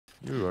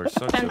You are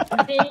such a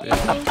bitch.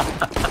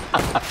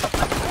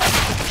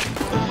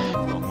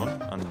 Wrong one.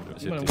 And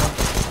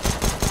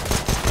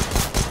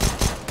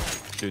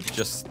dude,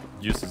 just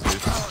use the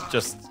Zeus.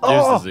 Just use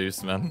the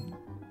Zeus, man.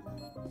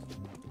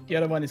 The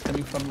other one is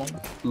coming from long.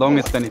 Long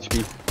is 10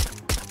 HP.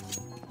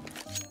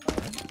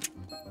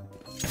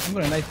 I'm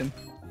gonna knife him.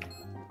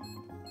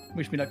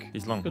 Wish me luck.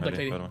 He's long, Good luck,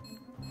 maybe, lady. by the way.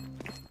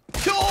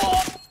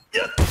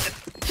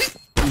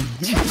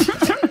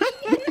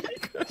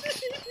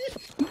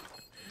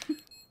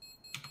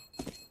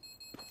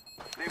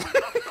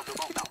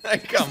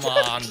 Come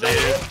on, dude.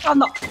 Oh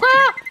no!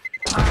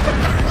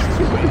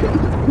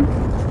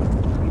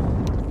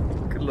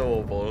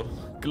 Global.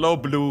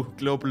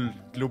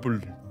 Global.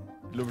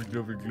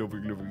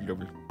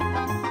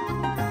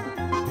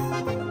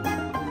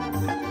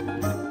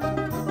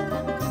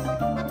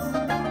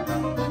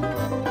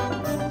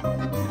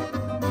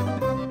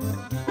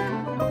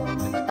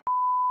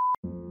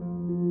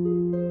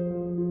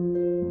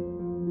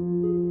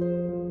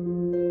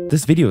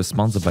 This video is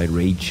sponsored by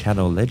Raid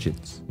Shadow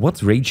Legends.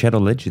 What's Raid Shadow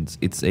Legends?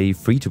 It's a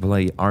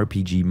free-to-play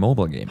RPG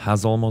mobile game.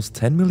 Has almost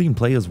 10 million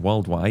players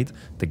worldwide.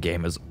 The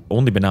game has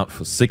only been out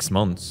for 6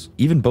 months,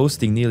 even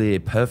boasting nearly a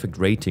perfect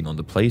rating on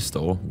the Play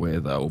Store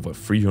with over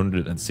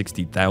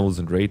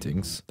 360,000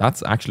 ratings.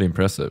 That's actually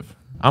impressive.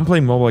 I'm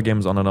playing mobile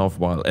games on and off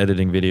while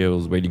editing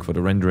videos, waiting for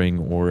the rendering,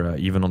 or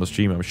even on the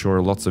stream. I'm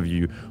sure lots of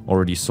you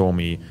already saw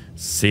me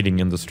sitting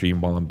in the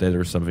stream while I'm dead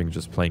or something,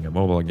 just playing a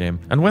mobile game.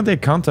 And when they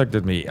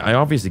contacted me, I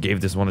obviously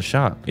gave this one a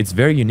shot. It's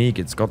very unique.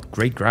 It's got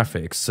great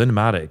graphics,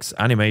 cinematics,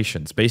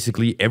 animations,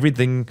 basically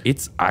everything.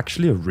 It's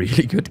actually a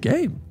really good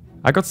game.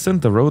 I got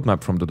sent the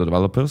roadmap from the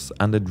developers,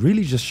 and it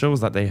really just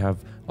shows that they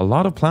have a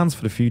lot of plans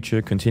for the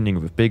future,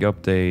 continuing with big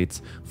updates,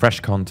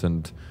 fresh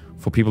content,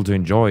 for people to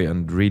enjoy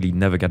and really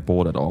never get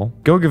bored at all.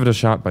 Go give it a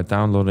shot by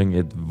downloading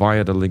it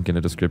via the link in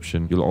the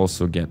description. You'll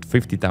also get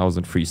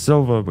 50,000 free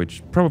silver,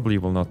 which probably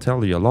will not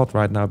tell you a lot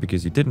right now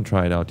because you didn't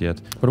try it out yet.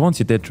 But once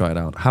you did try it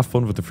out, have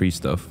fun with the free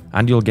stuff,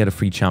 and you'll get a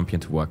free champion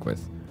to work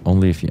with.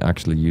 Only if you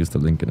actually use the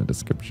link in the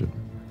description.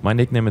 My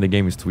nickname in the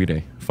game is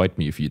Mrtweeday. Fight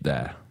me if you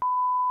dare.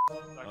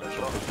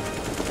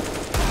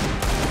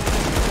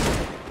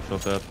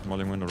 Shot that,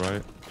 molly window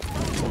right.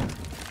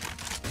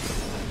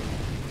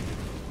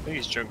 I think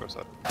he's jungle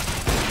side.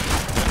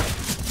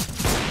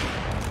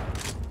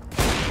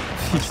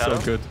 He's so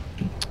good.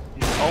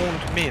 He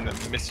owned me and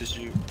then misses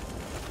you.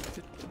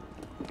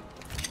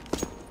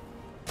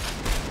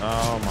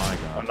 Oh my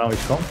god. Oh, now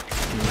he's gone.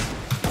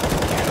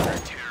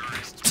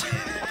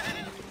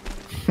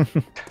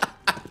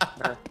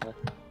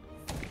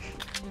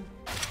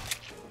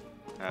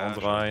 Hand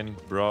rein,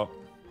 bro.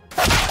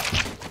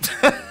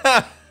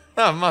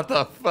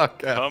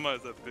 Motherfucker. Hammer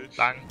is a bitch.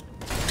 Bang.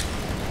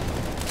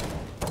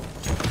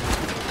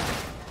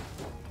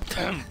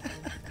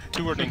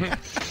 Two wording.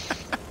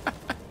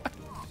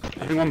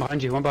 One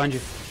behind you, one behind you.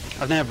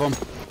 I've never bomb.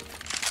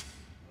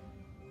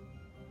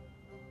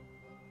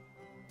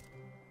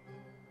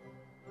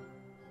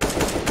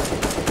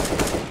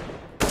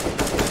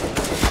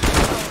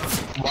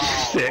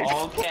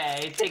 Wow,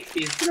 okay,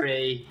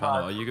 63.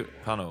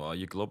 Pano, are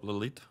you global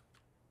elite?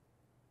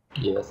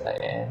 Yes, I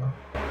am.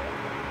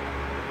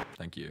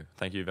 Thank you.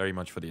 Thank you very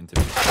much for the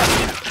interview.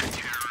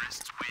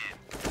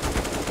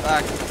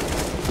 Back.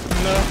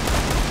 No.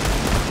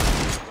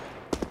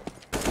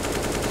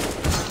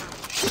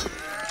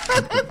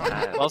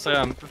 Also,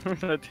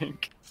 I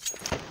think.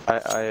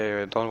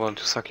 I don't want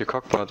to suck your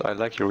cock, but I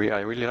like you. I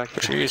really like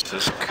you.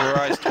 Jesus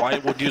Christ, why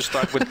would you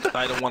start with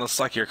I don't want to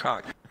suck your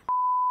cock?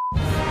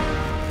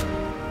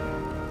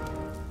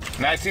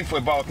 Nice info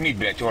about me,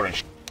 блять,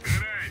 orange.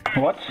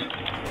 What?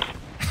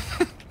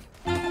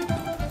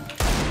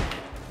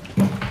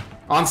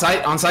 On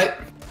site, on site.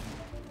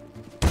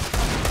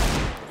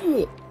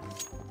 Ooh.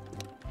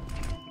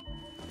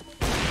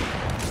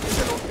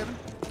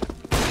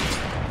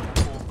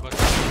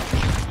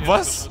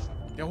 Was?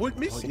 Der holt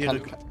mich,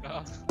 Erik.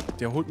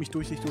 Der holt mich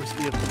durch dich durchs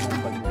Erik.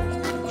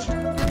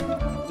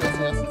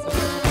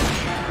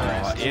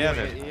 Oh,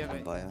 Ehre.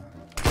 Bayer.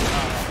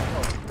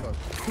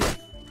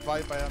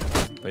 Zwei Bayern.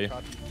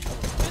 Bayer.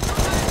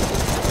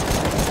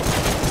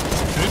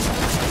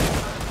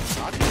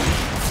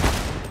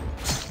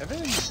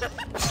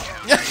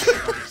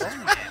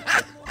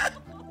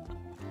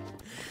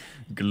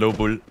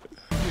 Global.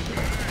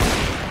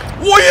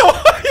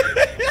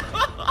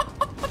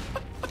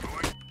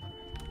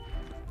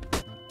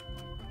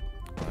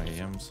 I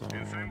am so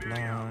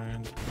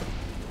blind.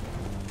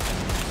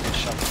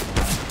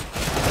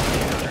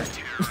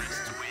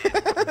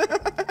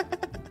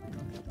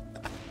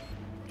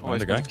 Oh,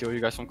 the guy? Kill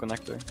you guys from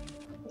connector.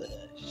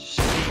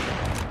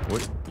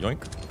 Wait,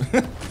 yoink.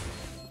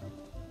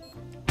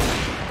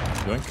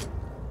 Yoink.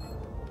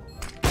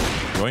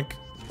 Yoink.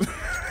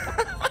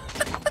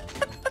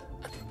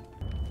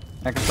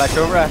 I can flash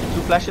over, I have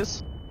 2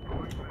 flashes.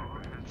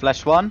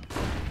 Flash 1.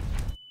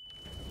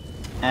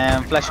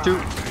 And flash 2.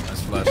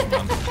 Nice flash,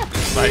 man.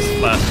 Nice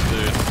flash,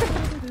 dude.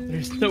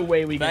 There's no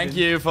way we can. Thank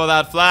you for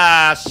that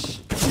flash.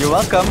 You're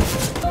welcome.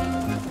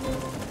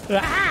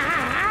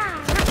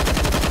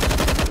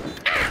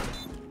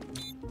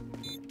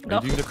 Are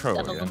you doing the crow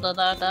again? Da,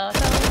 da, da, da.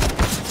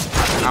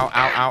 Ow,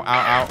 ow, ow,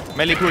 ow, ow.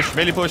 Melee push,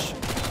 melee push.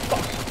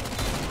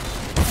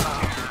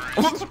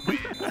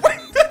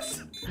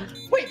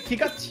 Wait, he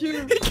got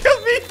you. He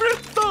killed me,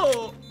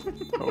 Bristol!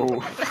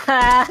 Oh.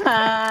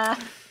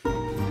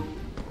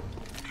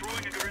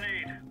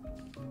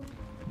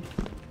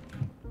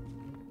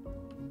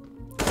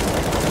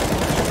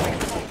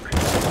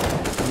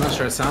 I'm not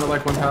sure. It sounded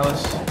like one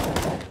palace.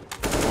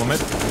 One mid,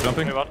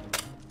 jumping.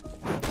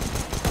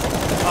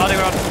 Ah, they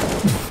got.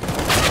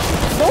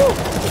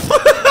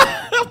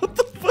 What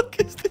the fuck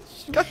is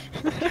this shit?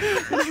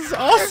 This is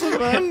awesome,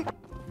 man.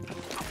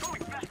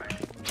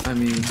 I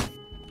mean,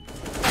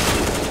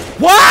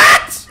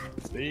 What?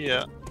 See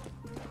ya.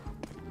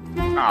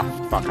 Ah,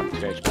 fuck, I'm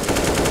dead.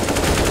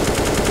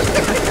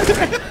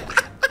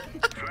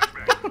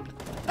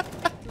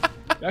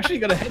 You actually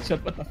got a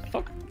headshot, what the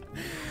fuck?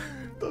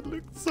 That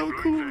looked so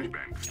cool.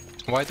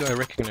 Why do I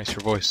recognize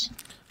your voice?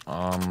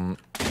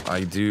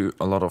 I do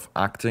a lot of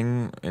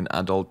acting in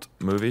adult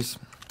movies.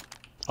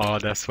 Oh,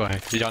 that's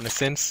why. You on the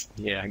sense?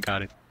 Yeah, I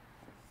got it.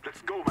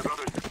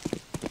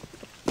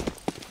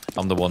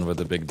 I'm the one with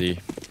the big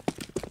D.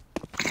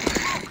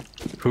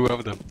 Who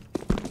of them?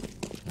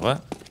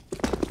 What?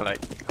 Like,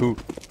 who?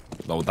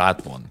 No,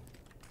 that one.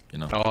 You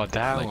know. Oh,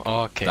 that like one.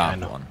 Oh, okay, I that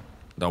know. one.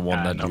 The one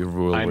I that know. you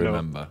will I know.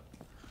 remember.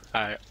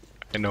 I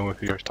know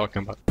who you're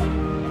talking about.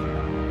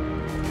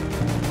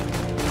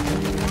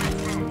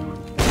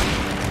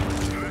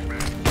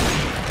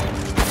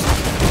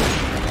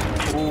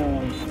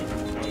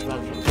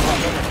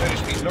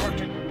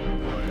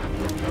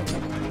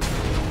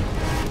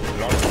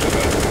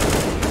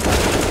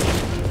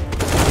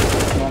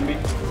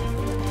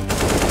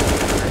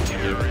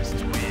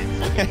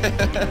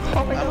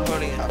 I'm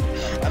calling up.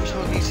 I'm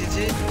smoking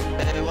CT.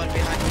 One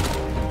behind.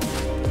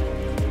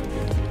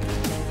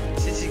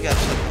 CT got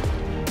shot.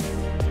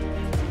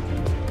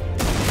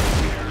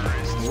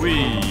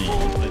 Wee.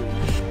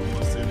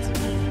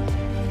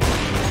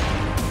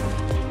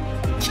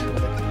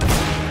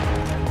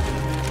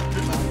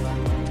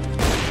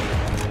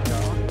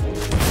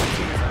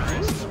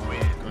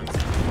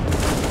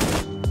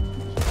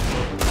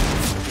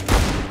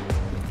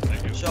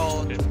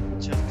 Shot.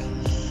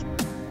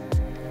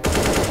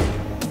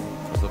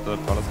 What's the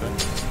third palace guy?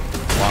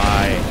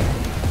 Why?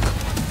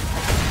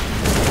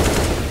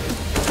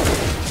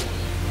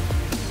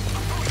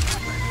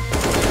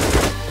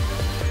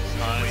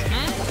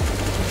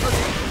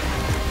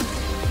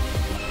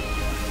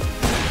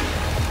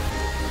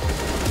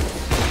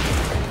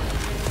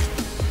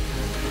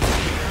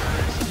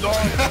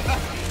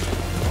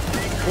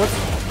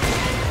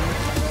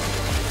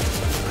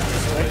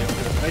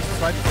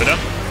 Bitte?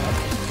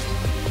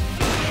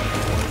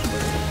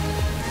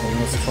 you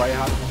must try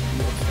hard.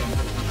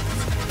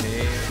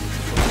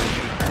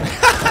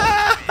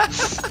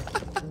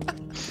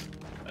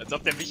 Als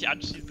ob der mich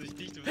anschießt, ich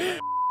dich, du.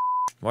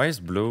 Why is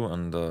blue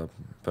and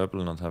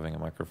purple not having a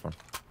microphone?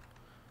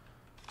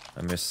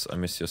 I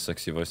miss your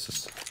sexy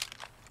voices.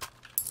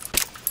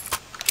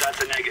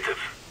 That's a negative.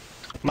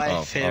 My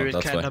Oh, favorite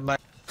that's kind why. of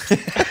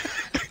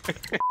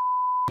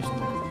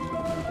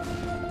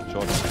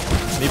Short.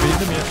 Neben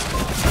hinter mir.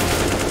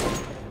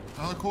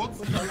 Kurz.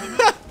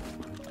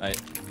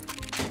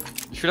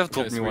 You should have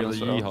told me one as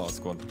well. Yeehaw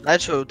squad.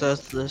 Nitro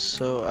does this,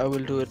 so I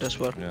will do it as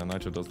well. Yeah,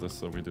 Nitro does this,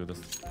 so we do this.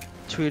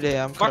 3-day,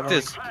 I'm Fuck coming.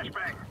 this!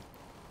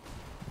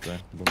 Okay,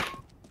 boom.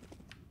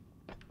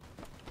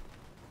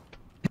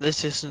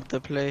 This isn't the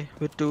play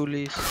with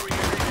dualies.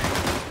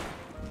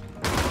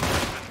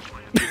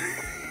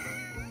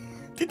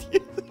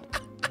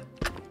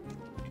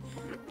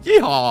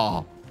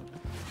 Yeehaw!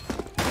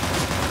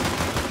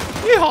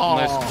 Yeehaw!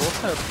 Nice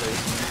water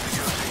place.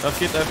 F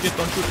kid,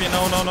 don't shoot me, no.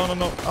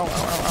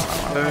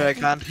 Ow. Maybe I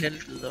can't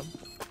handle them.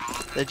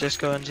 They just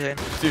go insane.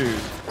 Dude.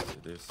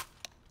 It is.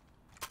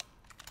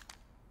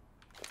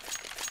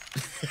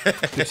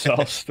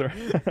 Disaster.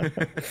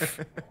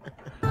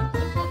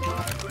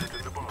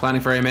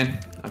 Planning for A main.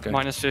 Okay.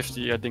 Minus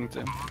 50, I think,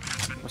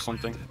 or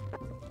something.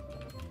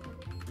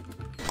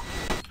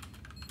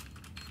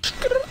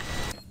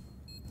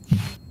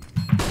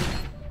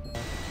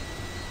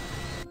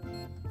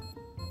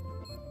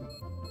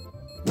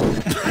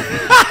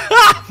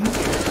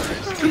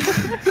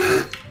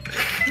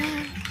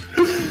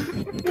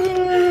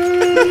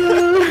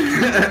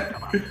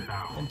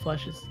 And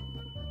flashes.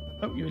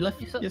 Oh, you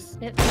left? Yes.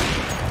 Yep.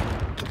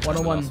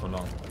 101. So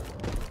long.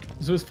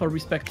 Zeus for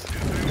respect.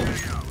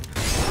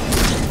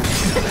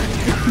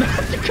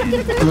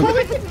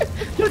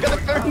 You're gonna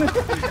burn it.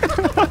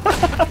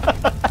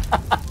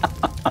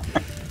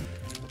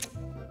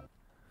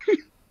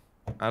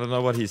 I don't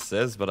know what he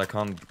says, but I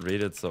can't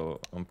read it, so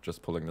I'm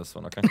just pulling this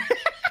one, okay?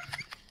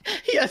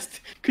 He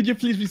asked, could you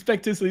please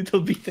respect this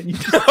little bit? And you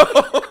just... Why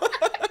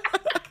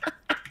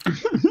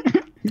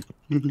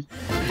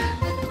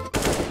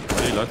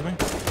do you lie to me?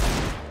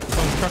 It's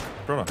on the truck,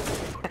 brother.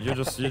 You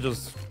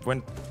just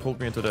pulled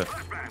me into death.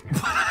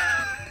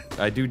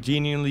 I do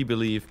genuinely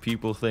believe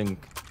people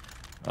think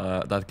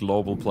that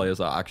global players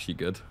are actually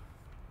good.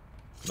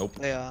 Nope.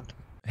 They aren't.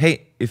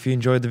 Hey, if you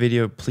enjoyed the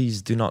video,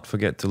 please do not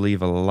forget to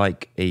leave a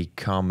like, a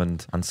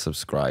comment, and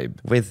subscribe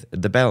with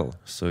the bell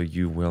so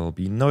you will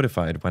be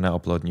notified when I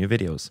upload new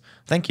videos.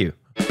 Thank you.